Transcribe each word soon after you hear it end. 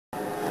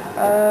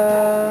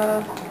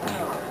Uh,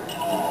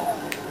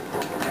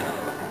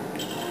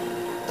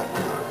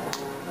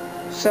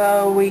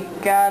 so we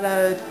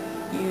gotta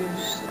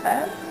use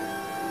that.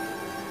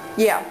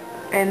 Yeah,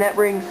 and that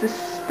brings this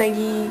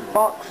thingy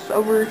box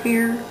over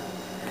here.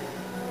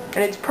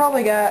 And it's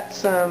probably got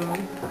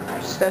some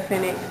stuff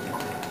in it.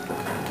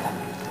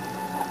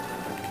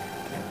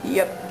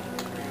 Yep.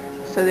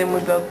 So then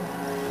we go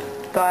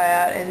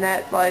that, and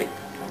that like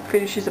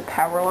finishes a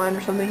power line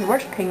or something.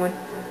 Where's Penguin?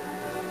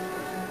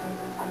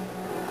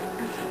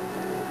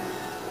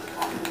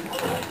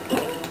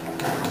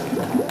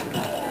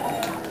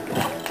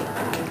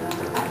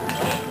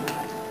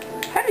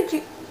 How did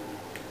you?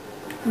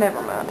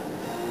 Never mind.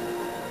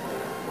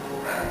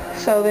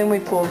 So then we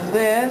pull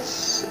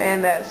this,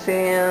 and that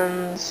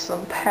sends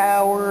some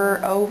power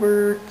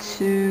over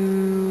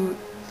to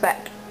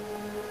that.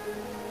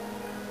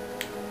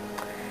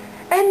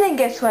 And then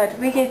guess what?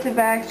 We get to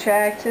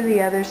backtrack to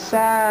the other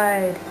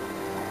side.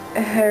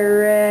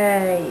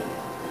 Hooray!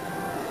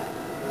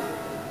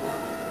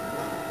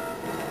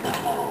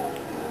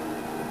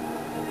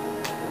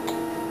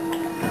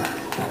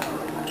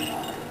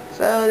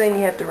 So then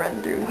you have to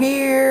run through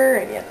here,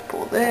 and you have to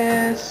pull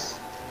this.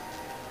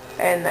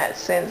 And that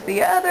sends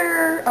the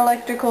other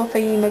electrical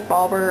thingy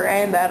McBobber,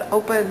 and that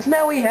opens.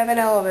 Now we have an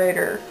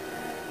elevator.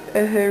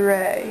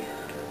 Hooray.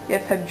 You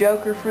have to have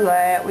Joker for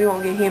that. We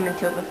won't get him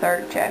until the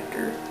third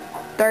chapter.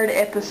 Third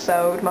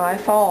episode, my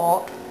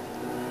fault.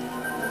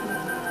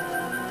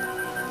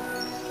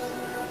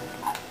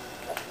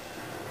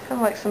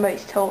 Sounds like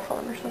somebody's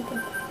telephone or something.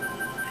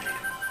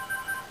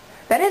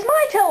 That is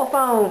my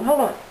telephone! Hold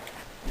on.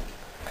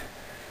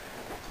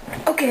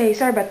 Okay,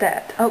 sorry about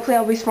that. Hopefully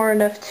I'll be smart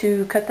enough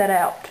to cut that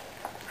out.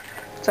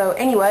 So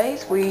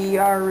anyways, we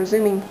are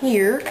resuming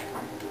here.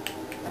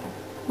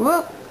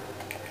 Whoop!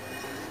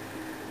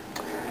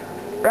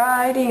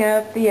 Riding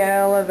up the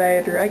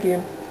elevator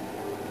again.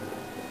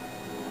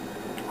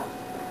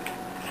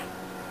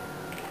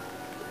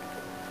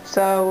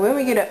 So when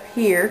we get up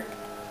here,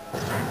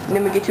 and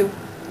then we get to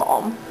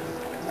bomb.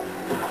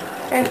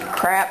 And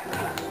crap.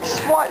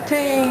 SWAT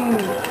team!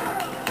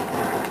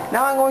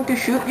 Now I'm going to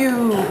shoot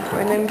you,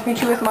 and then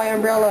hit you with my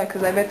umbrella,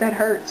 because I bet that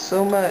hurts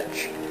so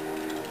much.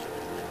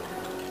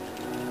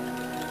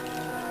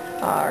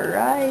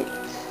 Alright.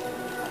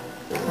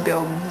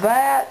 Build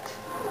that.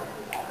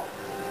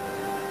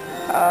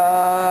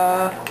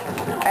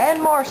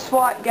 And more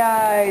SWAT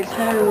guys.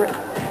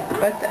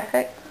 What the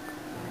heck?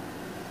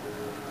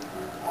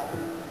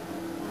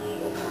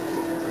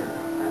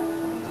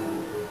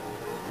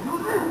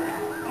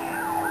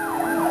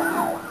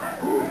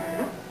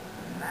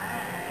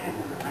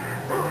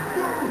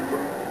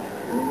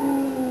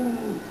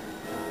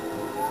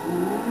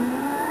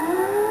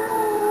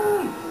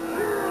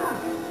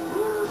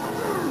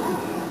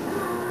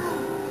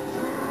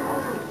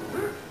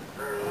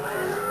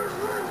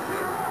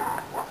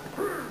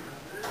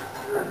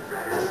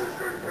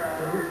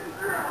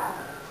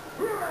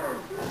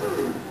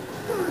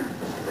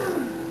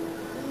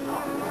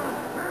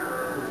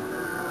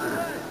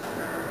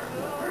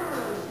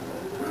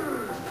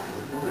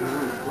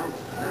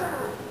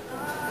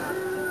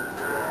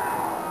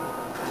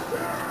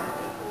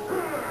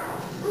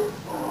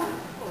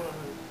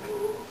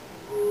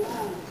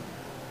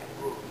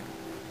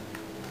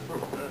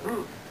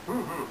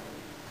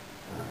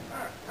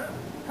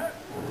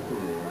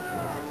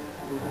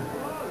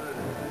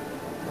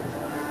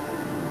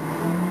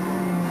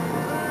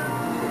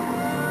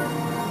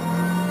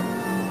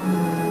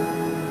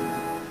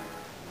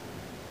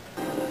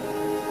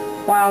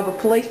 Wow, the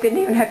police didn't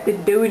even have to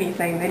do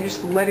anything. They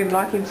just let him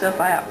knock himself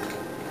out.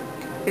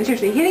 And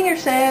seriously, hitting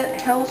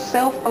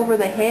yourself over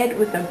the head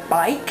with a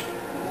bike?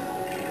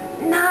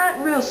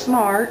 Not real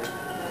smart.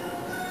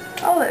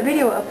 Oh, that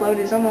video upload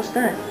is almost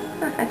done.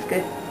 Huh, that's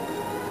good.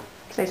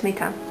 Saves me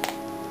time.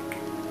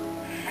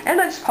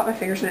 And I just popped my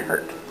fingers and it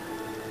hurt.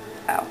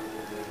 Ow.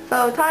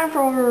 So, time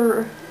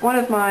for one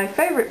of my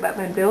favorite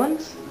Batman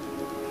villains.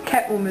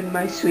 Catwoman,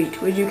 my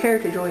sweet, would you care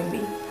to join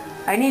me?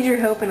 I need your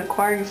help in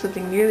acquiring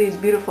something nearly as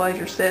beautiful as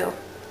yourself.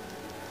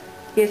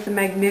 Yes, the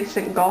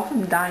magnificent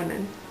Gotham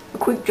Diamond. A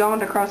quick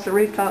jaunt across the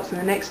rooftops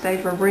and the next stage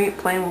of our brilliant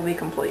plan will be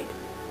complete.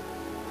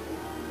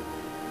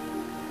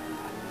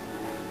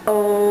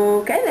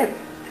 Okay then.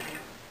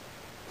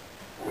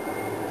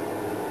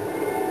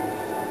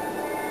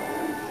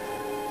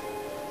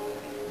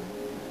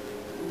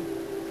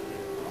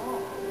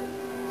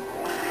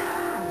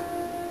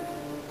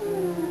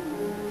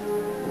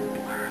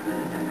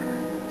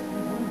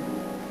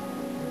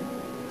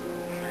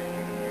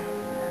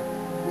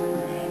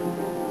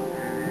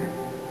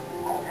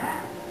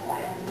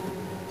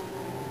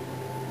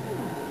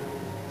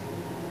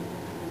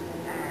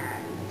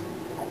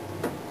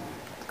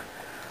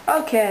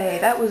 Okay,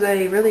 that was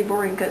a really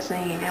boring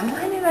cutscene. And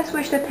why did I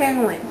switch to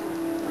Penguin?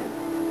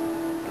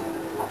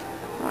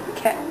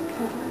 Okay.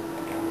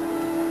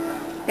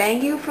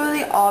 Thank you for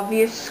the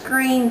obvious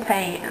screen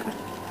pan.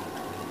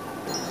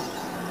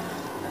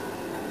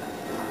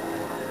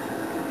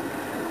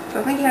 So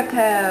I think you have to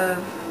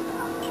have...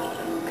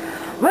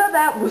 Well,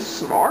 that was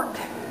smart.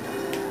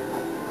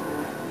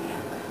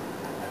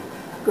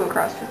 Go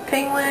across the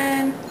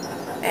penguin.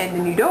 And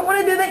then you don't want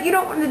to do that, you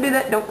don't want to do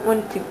that, don't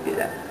want to do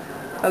that.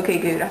 Okay,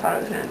 good, I thought I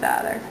was going to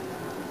die there.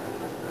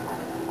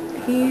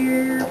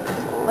 Here,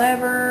 pull the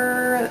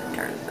lever, that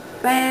turns the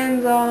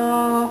fans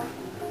off.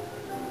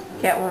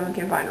 Catwoman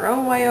can find her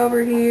own way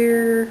over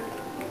here.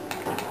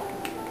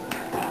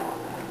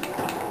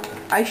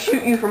 I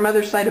shoot you from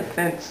other side of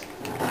fence.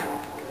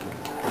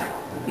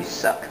 You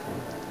suck.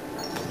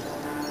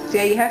 So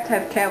yeah, you have to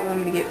have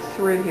Catwoman to get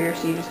through here,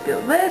 so you just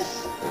build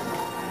this.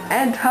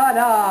 And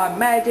ta-da!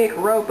 Magic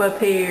rope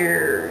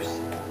appears!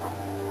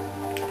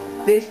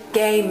 This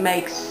game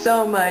makes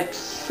so much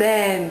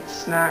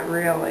sense. Not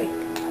really.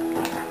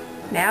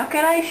 Now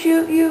can I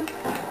shoot you?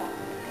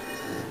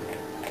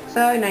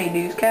 So now you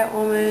use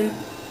Catwoman.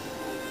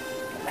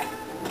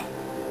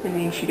 And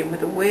then you shoot him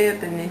with a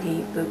whip, and then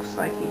he looks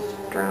like he's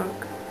drunk.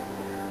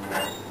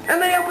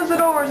 And then he opens the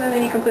doors, and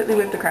then you completely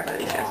whip the crap out of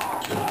these guys.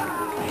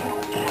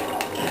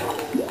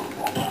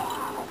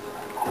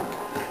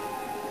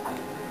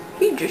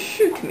 He just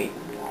shoot me.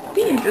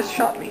 He just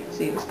shot me.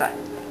 See, this time.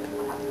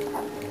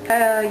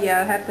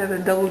 Yeah, I have to have a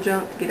double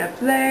jump to get up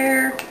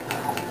there.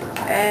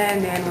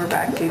 And then we're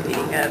back to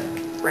beating up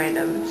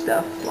random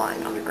stuff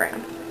lying on the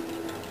ground.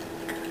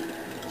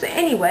 So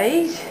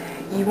anyways,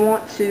 you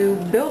want to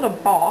build a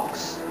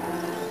box.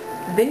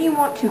 Then you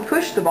want to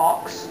push the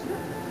box.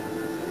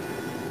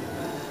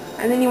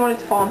 And then you want it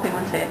to fall on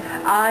Penguin's head.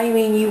 I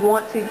mean, you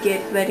want to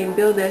let him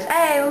build this.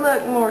 Hey,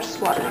 look, more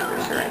SWAT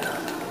members, right?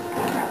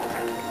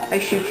 I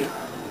shoot you.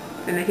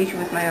 And I hit you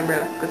with my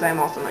umbrella, because I'm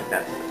awesome like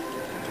that.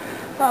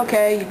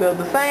 Okay, you build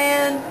the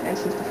fan, and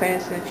since the fan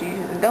is going to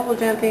use the double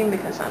jumping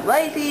because I'm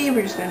lazy,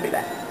 we're just going to do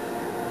that.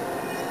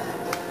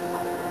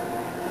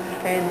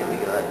 And then we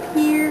go up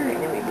here, and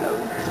then we blow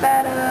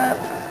that up.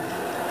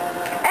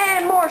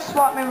 And more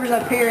SWAT members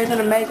up here. Isn't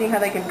it amazing how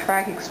they can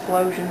track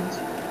explosions?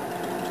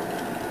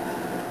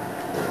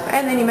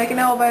 And then you make an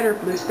elevator,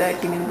 blue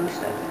stack, you need blue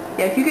stack.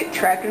 Yeah, if you get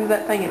trapped into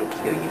that thing, it'll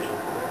kill you.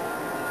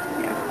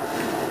 Yeah.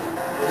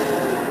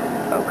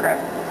 Oh crap.